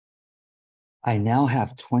I now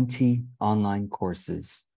have 20 online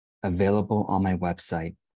courses available on my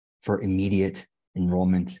website for immediate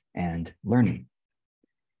enrollment and learning.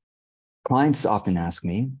 Clients often ask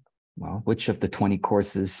me, well, which of the 20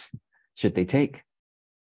 courses should they take,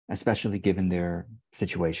 especially given their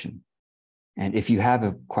situation? And if you have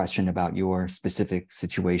a question about your specific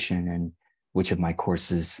situation and which of my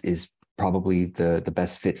courses is probably the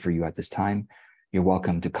best fit for you at this time, you're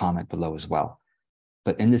welcome to comment below as well.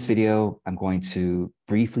 But in this video, I'm going to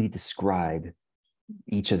briefly describe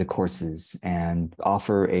each of the courses and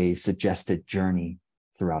offer a suggested journey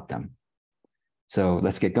throughout them. So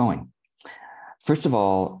let's get going. First of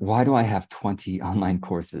all, why do I have 20 online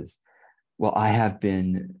courses? Well, I have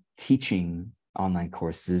been teaching online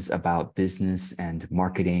courses about business and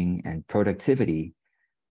marketing and productivity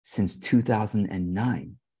since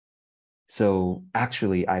 2009. So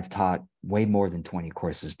actually, I've taught way more than 20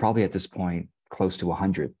 courses, probably at this point, close to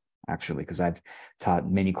 100, actually, because I've taught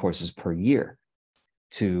many courses per year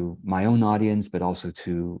to my own audience, but also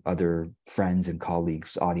to other friends and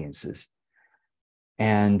colleagues' audiences.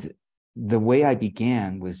 And the way I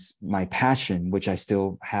began was my passion, which I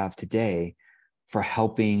still have today, for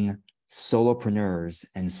helping solopreneurs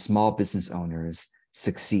and small business owners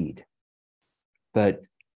succeed. But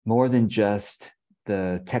more than just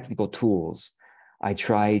the technical tools, I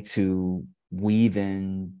try to weave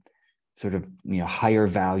in sort of higher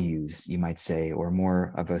values, you might say, or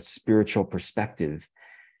more of a spiritual perspective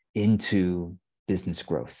into business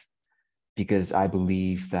growth, because I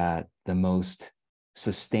believe that the most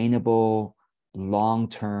sustainable,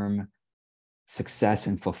 long-term success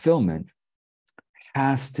and fulfillment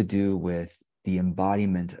has to do with the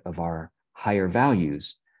embodiment of our higher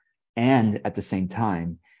values. And at the same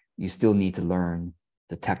time, you still need to learn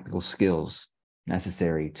the technical skills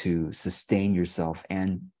necessary to sustain yourself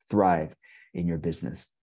and thrive in your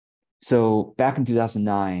business. So back in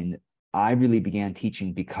 2009, I really began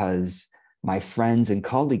teaching because my friends and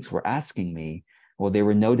colleagues were asking me, well, they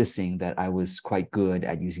were noticing that I was quite good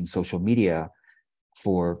at using social media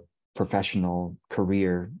for professional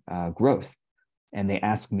career growth. And they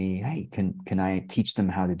asked me, hey, can I teach them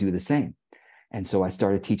how to do the same? And so I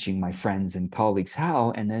started teaching my friends and colleagues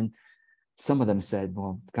how, and then some of them said,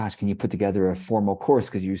 well, gosh, can you put together a formal course?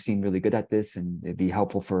 Because you seem really good at this and it'd be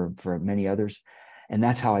helpful for many others. And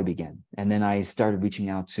that's how I began. And then I started reaching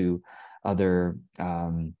out to other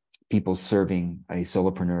people serving a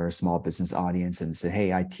solopreneur, small business audience and said,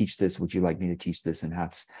 hey, I teach this. Would you like me to teach this? And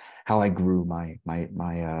that's how I grew my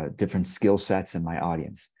different skill sets and my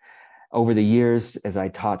audience. Over the years, as I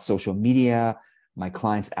taught social media, my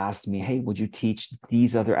clients asked me, hey, would you teach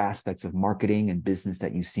these other aspects of marketing and business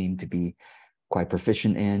that you seem to be quite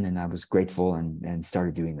proficient in? And I was grateful and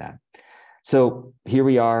started doing that. So here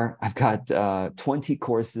we are. I've got 20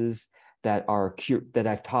 courses that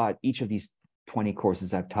I've taught. Each of these 20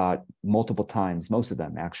 courses I've taught multiple times, most of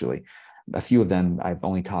them actually. A few of them I've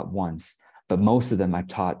only taught once, but most of them I've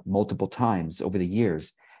taught multiple times over the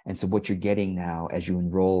years. And so what you're getting now as you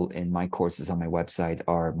enroll in my courses on my website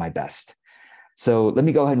are my best. So let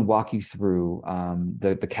me go ahead and walk you through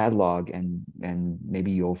the catalog and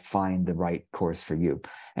maybe you'll find the right course for you.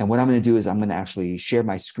 And what I'm going to do is I'm going to actually share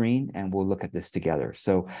my screen and we'll look at this together.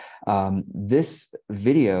 So this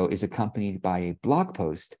video is accompanied by a blog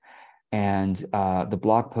post, and the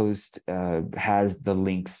blog post has the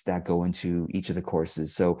links that go into each of the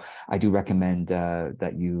courses. So I do recommend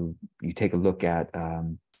that you take a look at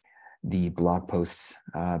the blog posts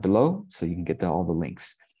below so you can get all the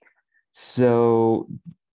links. So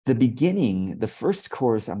the first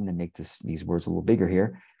course, I'm going to make these words a little bigger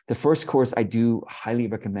here. The first course I do highly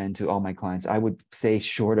recommend to all my clients. I would say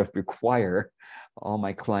short of require all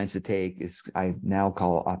my clients to take is I now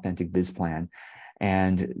call Authentic Biz Plan.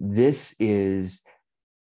 And this is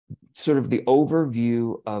sort of the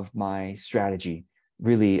overview of my strategy.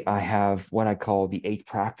 Really, I have what I call the 8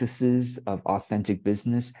 practices of authentic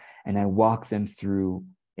business, and I walk them through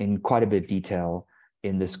in quite a bit of detail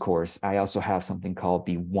in this course. I also have something called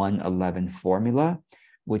the 111 formula,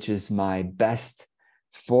 which is my best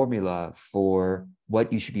formula for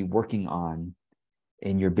what you should be working on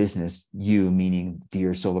in your business. You, meaning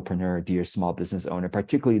dear solopreneur, dear small business owner,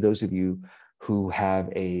 particularly those of you who have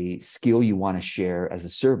a skill you want to share as a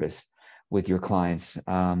service with your clients.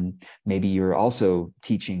 Maybe you're also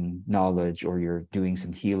teaching knowledge or you're doing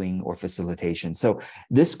some healing or facilitation. So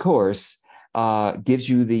this course gives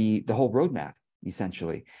you the whole roadmap,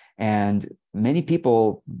 essentially. And many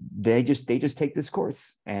people, they just take this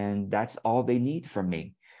course and that's all they need from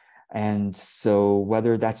me. And so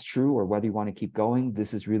whether that's true or whether you want to keep going,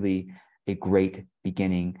 this is really a great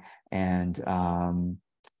beginning. And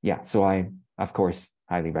yeah, so I of course,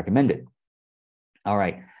 highly recommended. All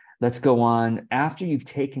right, let's go on. After you've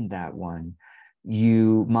taken that one,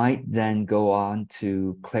 you might then go on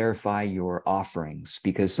to clarify your offerings,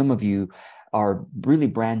 because some of you are really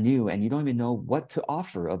brand new and you don't even know what to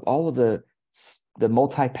offer of all of the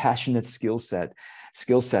multi-passionate skill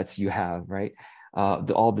sets you have, right?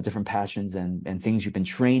 All the different passions and things you've been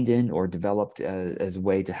trained in or developed as a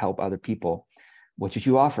way to help other people. What should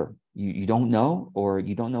you offer? You don't know, or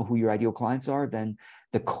you don't know who your ideal clients are, then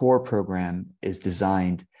the core program is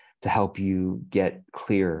designed to help you get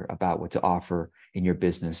clear about what to offer in your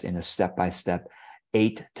business in a step-by-step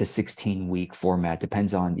 8 to 16 week format.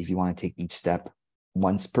 Depends on if you want to take each step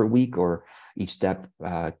once per week or each step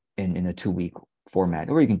in a 2-week format,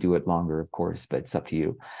 or you can do it longer, of course, but it's up to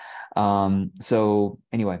you. So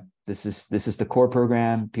anyway, this is the core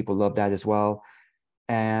program. People love that as well.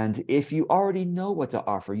 And if you already know what to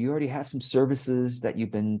offer, you already have some services that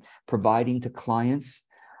you've been providing to clients,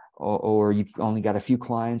 or you've only got a few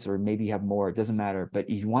clients, or maybe you have more, it doesn't matter. But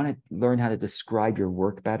if you want to learn how to describe your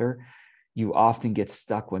work better, you often get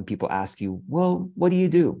stuck when people ask you, well, what do you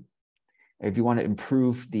do? If you want to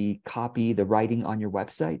improve the copy, the writing on your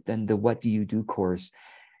website, then the What Do You Do course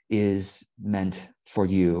is meant for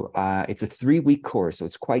you. It's a 3-week course, so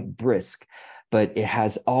it's quite brisk, but it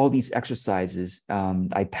has all these exercises.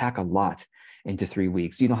 I pack a lot into 3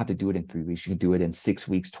 weeks. You don't have to do it in 3 weeks. You can do it in 6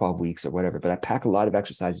 weeks, 12 weeks, or whatever, but I pack a lot of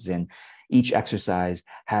exercises in. Each exercise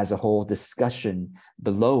has a whole discussion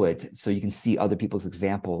below it, so you can see other people's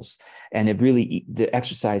examples. And the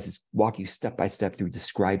exercises walk you step by step through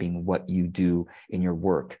describing what you do in your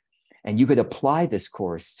work. And you could apply this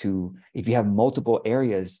course to, if you have multiple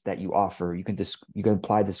areas that you offer, you can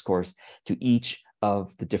apply this course to each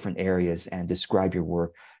of the different areas and describe your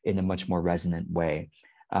work in a much more resonant way.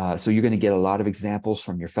 So you're going to get a lot of examples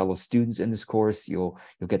from your fellow students in this course. You'll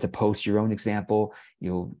get to post your own example.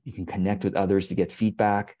 You can connect with others to get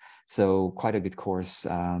feedback. So quite a good course.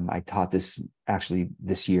 I taught this actually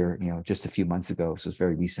this year, just a few months ago. So it's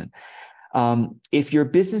very recent. If your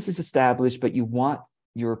business is established, but you want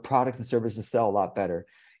your products and services to sell a lot better,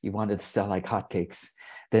 you want it to sell like hotcakes,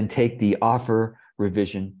 then take the offer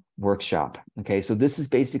revision workshop. Okay, so this is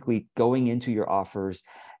basically going into your offers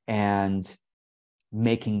and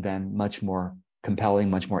making them much more compelling,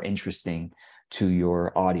 much more interesting to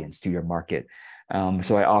your audience, to your market.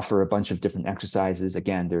 So I offer a bunch of different exercises.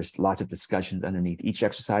 Again, there's lots of discussions underneath each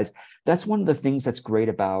exercise. That's one of the things that's great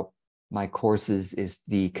about my courses, is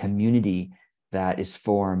the community that is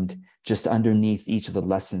formed just underneath each of the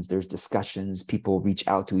lessons. There's discussions, people reach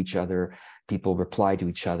out to each other, people reply to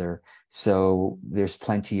each other. So there's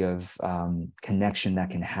plenty of connection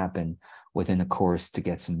that can happen within a course to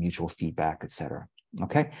get some mutual feedback, etc.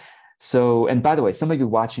 Okay. So, and by the way, some of you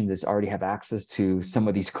watching this already have access to some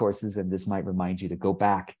of these courses, and this might remind you to go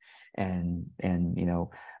back and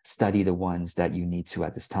study the ones that you need to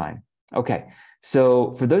at this time. Okay.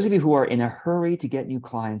 So for those of you who are in a hurry to get new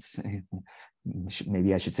clients,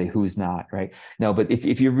 maybe I should say who's not, right? No, but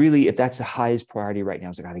if that's the highest priority right now,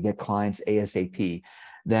 is I got to get clients ASAP,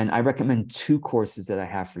 then I recommend 2 courses that I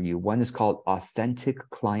have for you. One is called Authentic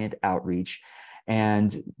Client Outreach.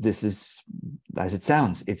 And this is, as it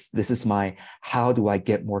sounds, this is my How Do I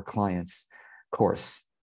Get More Clients course.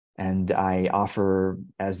 And I offer,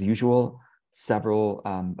 as usual,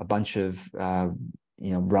 a bunch of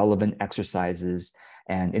relevant exercises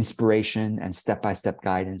and inspiration and step-by-step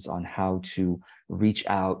guidance on how to reach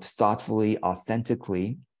out thoughtfully,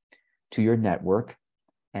 authentically to your network,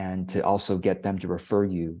 and to also get them to refer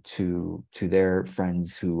you to their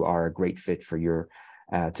friends who are a great fit for your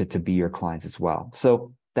to be your clients as well.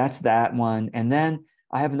 So that's that one. And then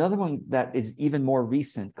I have another one that is even more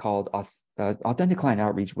recent called Authentic Client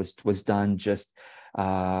Outreach. Was done just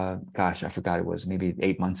gosh, I forgot, it was maybe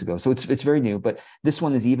 8 months ago. So it's very new, but this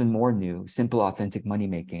one is even more new, Simple Authentic Money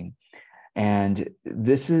Making. And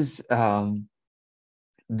this is like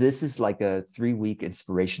a 3-week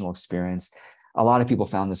inspirational experience. A lot of people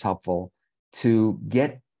found this helpful to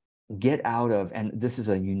get out of, and this is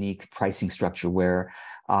a unique pricing structure where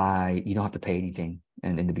you don't have to pay anything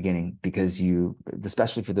in the beginning, because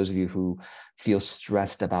especially for those of you who feel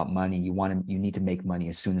stressed about money, you need to make money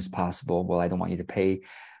as soon as possible. Well, I don't want you to pay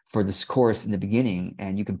for this course in the beginning,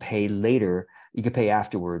 and you can pay later. You can pay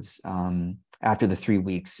afterwards. After the 3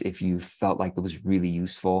 weeks, if you felt like it was really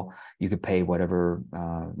useful, you could pay whatever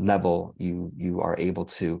level you are able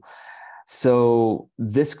to. So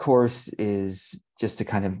this course is just to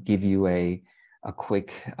kind of give you a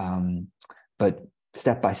quick but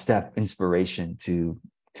step-by-step inspiration to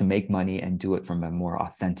make money and do it from a more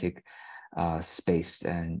authentic space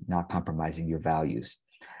and not compromising your values.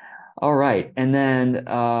 All right. And then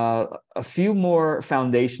a few more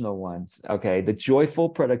foundational ones. Okay. The Joyful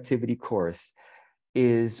Productivity course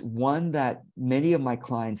is one that many of my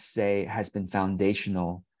clients say has been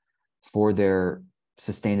foundational for their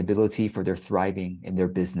sustainability, for their thriving in their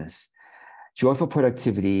business. Joyful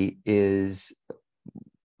Productivity is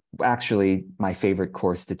actually my favorite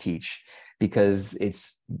course to teach because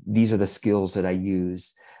these are the skills that I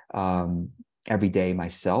use every day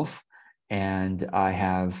myself. And I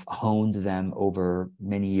have honed them over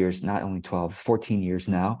many years, not only 12, 14 years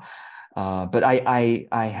now. But I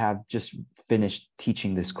have just finished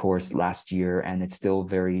teaching this course last year, and it's still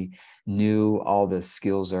very new. All the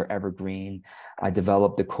skills are evergreen. I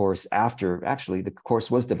developed the course actually, the course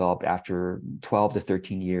was developed after 12 to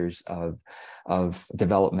 13 years of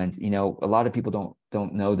development. You know, a lot of people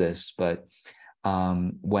don't know this, but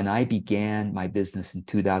when I began my business in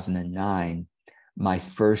 2009, my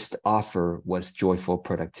first offer was Joyful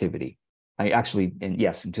Productivity. In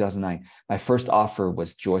 2009, my first offer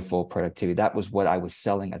was Joyful Productivity. That was what I was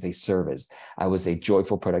selling as a service. I was a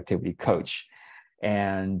Joyful Productivity coach.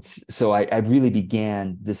 And so I really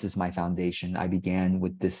began, this is my foundation. I began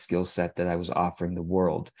with this skill set that I was offering the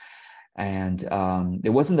world. And it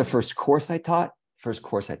wasn't the first course I taught. First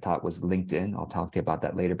course I taught was LinkedIn. I'll talk to you about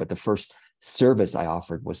that later. But the first service I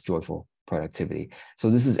offered was Joyful Productivity. So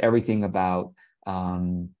this is everything about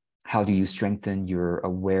how do you strengthen your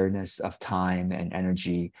awareness of time and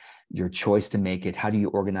energy, your choice to make it? How do you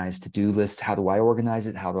organize to-do lists? How do I organize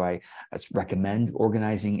it? How do I recommend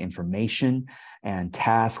organizing information and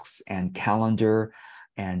tasks and calendar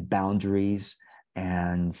and boundaries?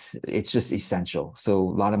 And it's just essential. So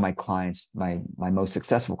a lot of my clients, my most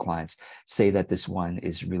successful clients, say that this one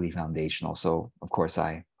is really foundational. So of course,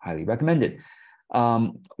 I highly recommend it.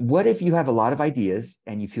 What if you have a lot of ideas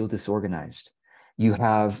and you feel disorganized? You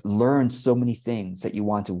have learned so many things that you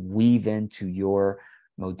want to weave into your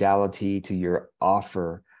modality, to your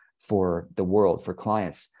offer for the world, for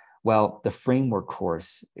clients. Well, the framework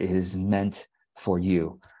course is meant for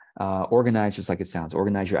you. Organize, just like it sounds,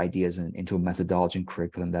 organize your ideas into a methodology and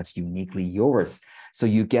curriculum that's uniquely yours. So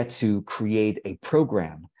you get to create a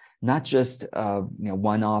program, not just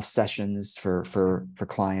one-off sessions for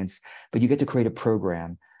clients, but you get to create a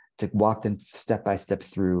program to walk them step by step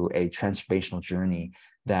through a transformational journey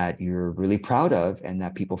that you're really proud of and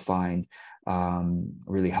that people find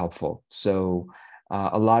really helpful. So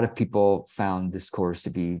a lot of people found this course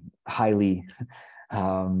to be highly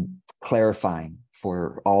clarifying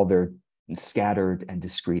for all their scattered and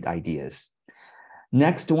discrete ideas.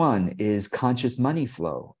 Next one is conscious money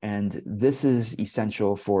flow. And this is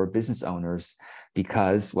essential for business owners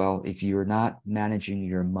because, well, if you're not managing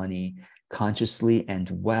your money consciously and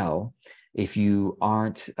well, if you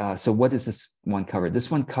aren't, so what does this one cover? This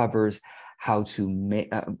one covers how to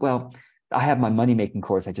make, I have my money making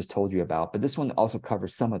course I just told you about, but this one also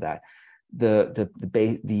covers some of that.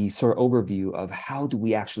 The sort of overview of how do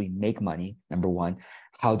we actually make money, number one,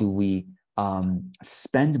 how do we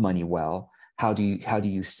spend money well, how do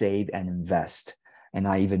you save and invest? And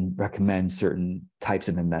I even recommend certain types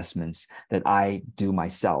of investments that I do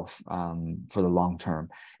myself for the long term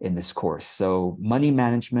in this course. So money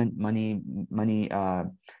management, money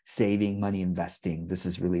saving, money investing. This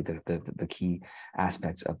is really the key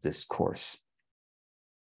aspects of this course.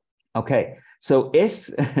 Okay, so if,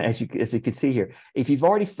 as you can see here, if you've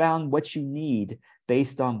already found what you need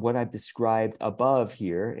based on what I've described above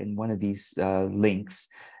here in one of these links,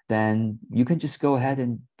 then you can just go ahead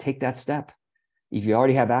and take that step. If you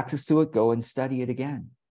already have access to it, go and study it again.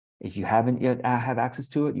 If you haven't yet have access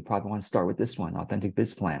to it, you probably want to start with this one, Authentic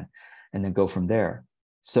Biz Plan, and then go from there.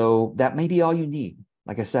 So that may be all you need,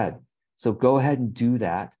 like I said. So go ahead and do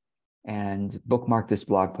that and bookmark this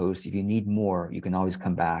blog post. If you need more, you can always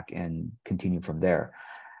come back and continue from there.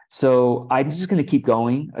 So I'm just going to keep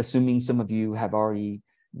going, assuming some of you have already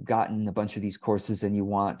gotten a bunch of these courses and you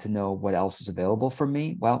want to know what else is available from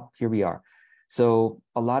me. Well, here we are. So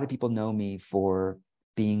a lot of people know me for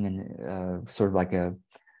being sort of like a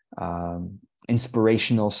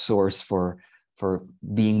inspirational source for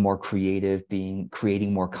being more creative,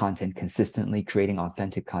 creating more content consistently, creating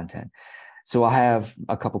authentic content. So I have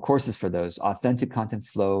a couple courses for those. Authentic Content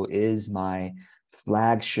Flow is my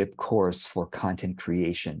flagship course for content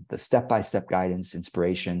creation, the step-by-step guidance,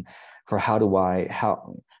 inspiration for how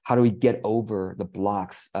do we get over the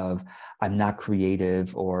blocks of I'm not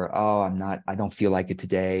creative, or I don't feel like it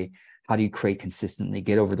today. How do you create consistently,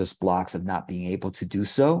 get over those blocks of not being able to do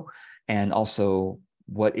so? And also,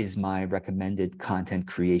 what is my recommended content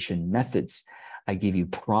creation methods? I give you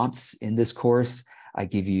prompts in this course. I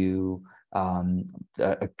give you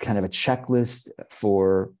a kind of a checklist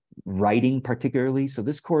for writing particularly. So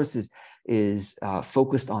this course is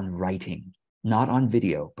focused on writing, not on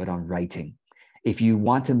video, but on writing. If you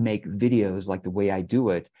want to make videos like the way I do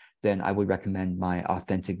it, then I would recommend my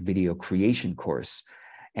authentic video creation course.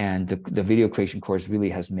 And the video creation course really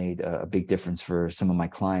has made a big difference for some of my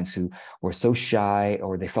clients who were so shy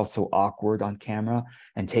or they felt so awkward on camera,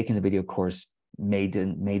 and taking the video course made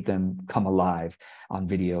them come alive on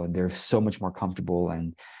video, and they're so much more comfortable.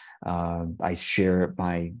 And I share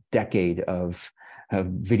my decade of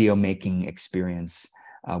video making experience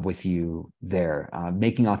with you there,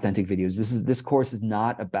 making authentic videos. This course is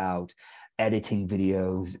not about editing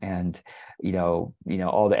videos and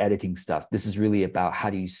all the editing stuff. This is really about how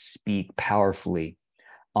do you speak powerfully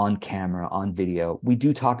on camera, on video. We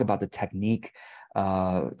do talk about the technique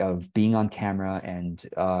of being on camera and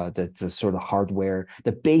the sort of hardware,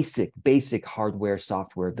 the basic hardware,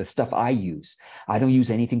 software, the stuff I use. I don't use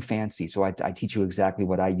anything fancy, so I teach you exactly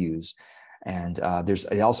what I use. And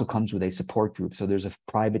it also comes with a support group. So there's a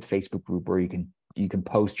private Facebook group where you can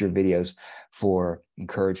post your videos for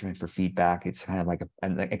encouragement, for feedback. It's kind of like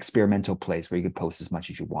an experimental place where you can post as much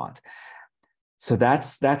as you want. So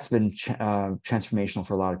that's been transformational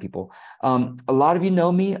for a lot of people. A lot of you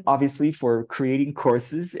know me, obviously, for creating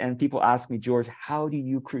courses, and people ask me, George, how do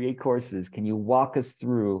you create courses? Can you walk us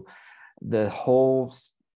through the whole,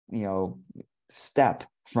 step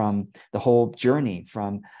from the whole journey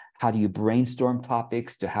from how do you brainstorm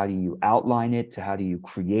topics to how do you outline it, to how do you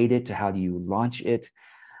create it, to how do you launch it,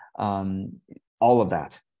 all of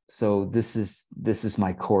that. So this is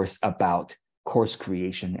my course about course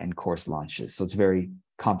creation and course launches. So it's very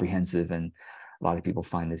comprehensive, and a lot of people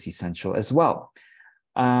find this essential as well.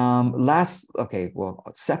 Second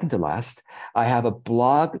to last, I have a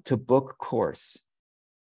blog to book course.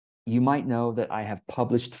 You might know that I have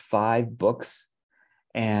published 5 books,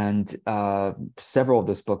 and several of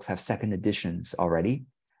those books have second editions already.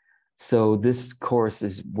 So this course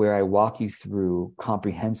is where I walk you through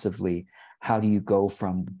comprehensively how do you go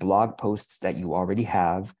from blog posts that you already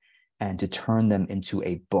have and to turn them into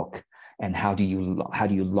a book, and how do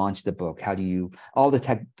you launch the book, how do you all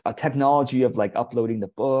the technology of like uploading the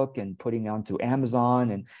book and putting it onto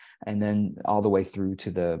Amazon, and then all the way through to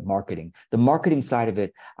the marketing side of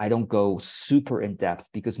it. I don't go super in depth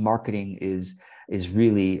because marketing is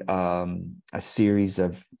really a series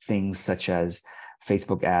of things such as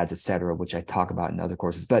Facebook ads, etc., which I talk about in other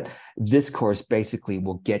courses. But this course basically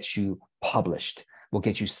will get you published, will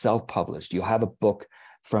get you self-published. You'll have a book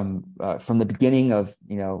from the beginning of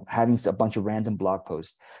having a bunch of random blog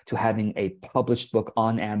posts to having a published book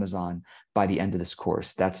on Amazon by the end of this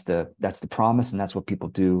course. That's the promise, and that's what people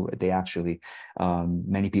do. They actually,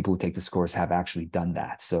 many people who take this course have actually done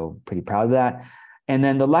that. So pretty proud of that. And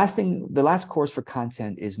then the last course for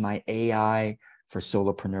content is my AI for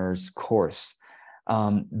Solopreneurs course.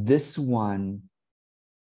 This one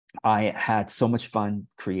I had so much fun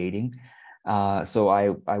creating. So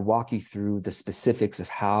I walk you through the specifics of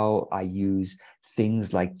how I use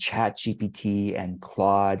things like ChatGPT and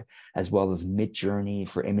Claude, as well as Midjourney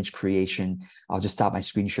for image creation. I'll just stop my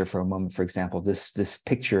screen share for a moment. For example, this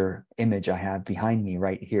picture image I have behind me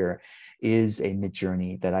right here is a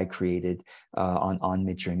Midjourney that I created on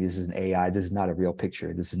Midjourney. This is an AI. This is not a real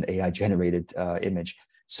picture. This is an AI generated image.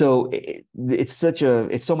 So it's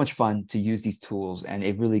so much fun to use these tools, and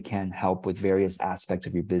it really can help with various aspects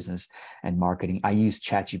of your business and marketing. I use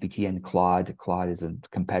ChatGPT and Claude. Claude is a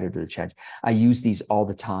competitor to Chat. I use these all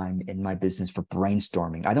the time in my business for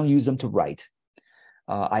brainstorming. I don't use them to write.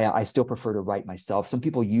 I still prefer to write myself. Some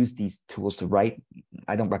people use these tools to write.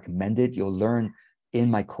 I don't recommend it. You'll learn in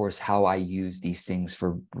my course how I use these things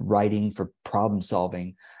for writing, for problem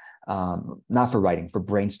solving. Not for writing, for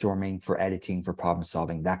brainstorming, for editing, for problem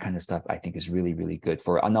solving. That kind of stuff I think is really, really good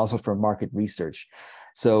for, and also for market research.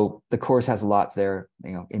 So the course has a lot there,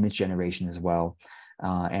 image generation as well.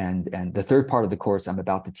 And the third part of the course I'm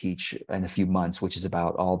about to teach in a few months, which is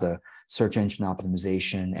about all the search engine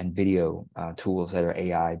optimization and video tools that are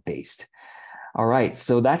AI based. All right,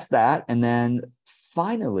 so that's that. And then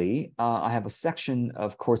finally, I have a section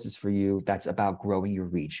of courses for you that's about growing your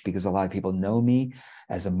reach, because a lot of people know me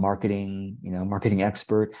as a marketing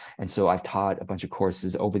expert. And so I've taught a bunch of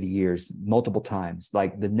courses over the years, multiple times,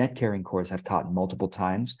 like the net carrying course I've taught multiple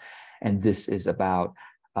times. And this is about,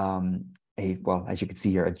 as you can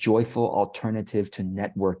see here, a joyful alternative to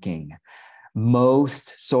networking.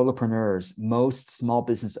 Most solopreneurs, most small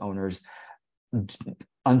business owners,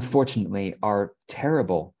 unfortunately, are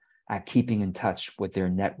terrible at keeping in touch with their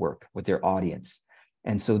network, with their audience.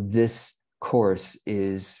 And so this course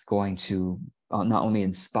is going to not only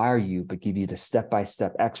inspire you, but give you the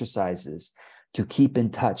step-by-step exercises to keep in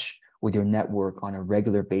touch with your network on a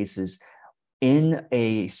regular basis in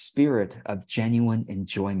a spirit of genuine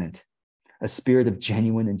enjoyment,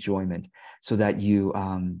 so that you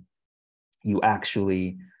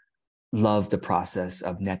actually love the process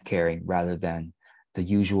of net caring rather than the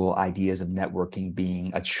usual ideas of networking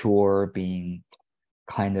being a chore, being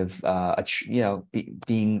kind of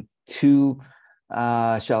being too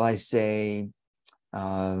shall I say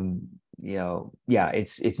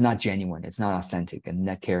it's not genuine, it's not authentic, and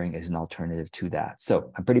net caring is an alternative to that.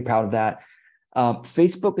 So I'm pretty proud of that.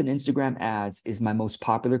 Facebook and Instagram ads is my most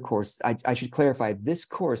popular course. I should clarify, this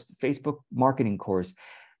course, Facebook marketing course,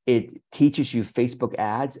 it teaches you Facebook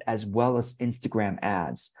ads as well as Instagram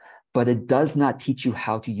ads, but it does not teach you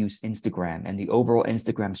how to use Instagram, and the overall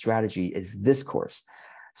Instagram strategy is this course.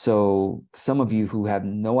 So some of you who have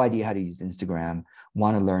no idea how to use Instagram,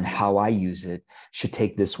 want to learn how I use it, should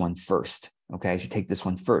take this one first. Okay, should take this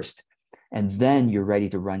one first. And then you're ready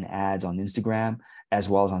to run ads on Instagram as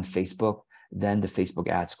well as on Facebook. Then the Facebook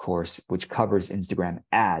ads course, which covers Instagram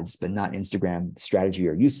ads, but not Instagram strategy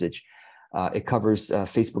or usage. It covers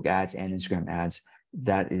Facebook ads and Instagram ads.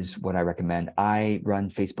 That is what I recommend. I run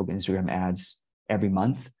Facebook and Instagram ads every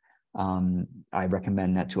month. I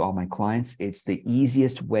recommend that to all my clients. It's the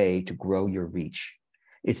easiest way to grow your reach.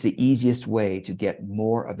 It's the easiest way to get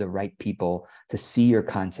more of the right people to see your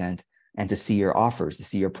content and to see your offers, to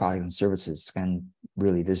see your products and services. And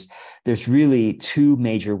really, there's really two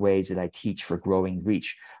major ways that I teach for growing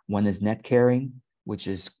reach. One is net caring, which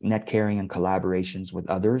is net caring and collaborations with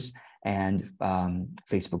others, and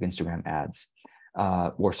Facebook, Instagram ads.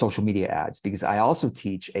 Or social media ads, because I also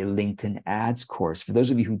teach a LinkedIn ads course. For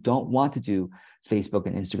those of you who don't want to do Facebook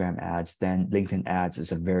and Instagram ads, then LinkedIn ads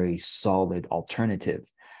is a very solid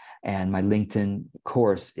alternative. And my LinkedIn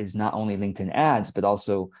course is not only LinkedIn ads, but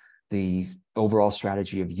also the overall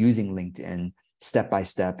strategy of using LinkedIn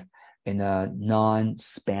step-by-step in a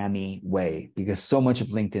non-spammy way, because so much of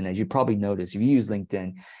LinkedIn, as you probably notice, if you use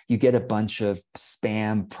LinkedIn, you get a bunch of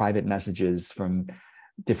spam private messages from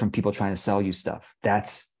different people trying to sell you stuff.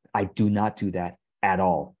 I do not do that at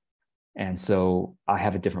all. And so I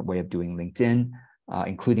have a different way of doing LinkedIn,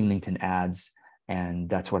 including LinkedIn ads. And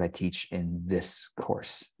that's what I teach in this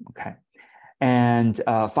course. Okay. And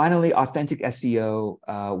finally, Authentic SEO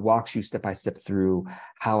walks you step by step through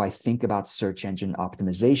how I think about search engine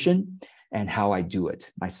optimization and how I do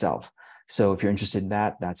it myself. So if you're interested in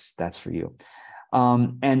that, that's for you.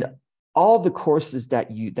 And all the courses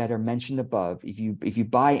that are mentioned above, if you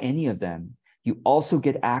buy any of them, you also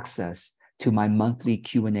get access to my monthly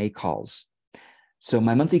Q&A calls. So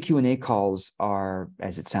my monthly Q&A calls are,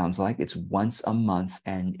 as it sounds like, it's once a month,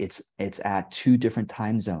 and it's at 2 different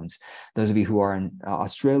time zones. Those of you who are in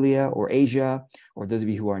Australia or Asia, or those of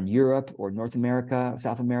you who are in Europe or North America,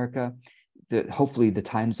 South America, hopefully the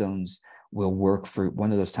time zones will work for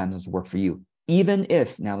one of those time zones will work for you. Even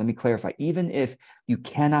if, now let me clarify, even if you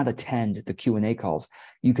cannot attend the Q&A calls,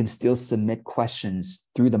 you can still submit questions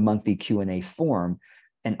through the monthly Q&A form,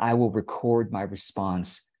 and I will record my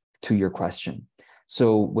response to your question.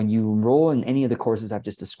 So when you enroll in any of the courses I've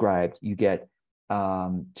just described, you get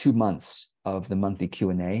 2 months of the monthly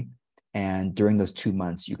Q&A. And during those 2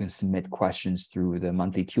 months, you can submit questions through the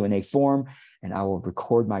monthly Q&A form, and I will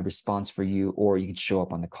record my response for you, or you can show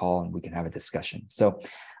up on the call and we can have a discussion. So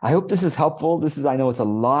I hope this is helpful. I know it's a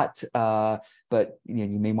lot, but you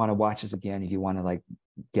may want to watch this again if you want to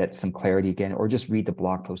get some clarity again, or just read the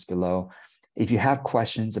blog post below. If you have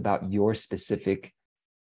questions about your specific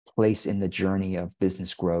place in the journey of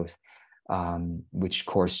business growth, which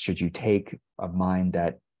course should you take of mine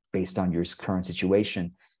that based on your current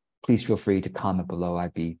situation, please feel free to comment below.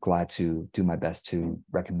 I'd be glad to do my best to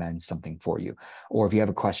recommend something for you. Or if you have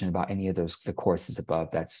a question about any of the courses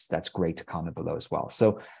above, that's great to comment below as well.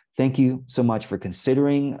 So thank you so much for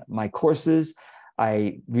considering my courses.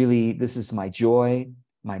 This is my joy,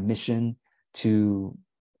 my mission to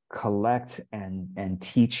collect and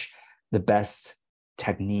teach the best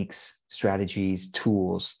techniques, strategies,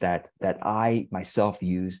 tools that I myself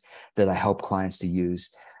use, that I help clients to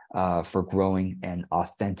use for growing an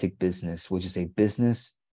authentic business, which is a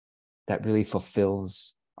business that really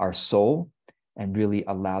fulfills our soul and really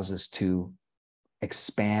allows us to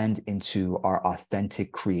expand into our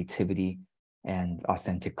authentic creativity and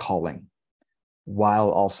authentic calling, while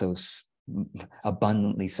also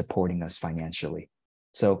abundantly supporting us financially.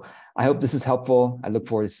 So I hope this is helpful. I look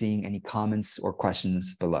forward to seeing any comments or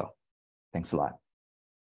questions below. Thanks a lot.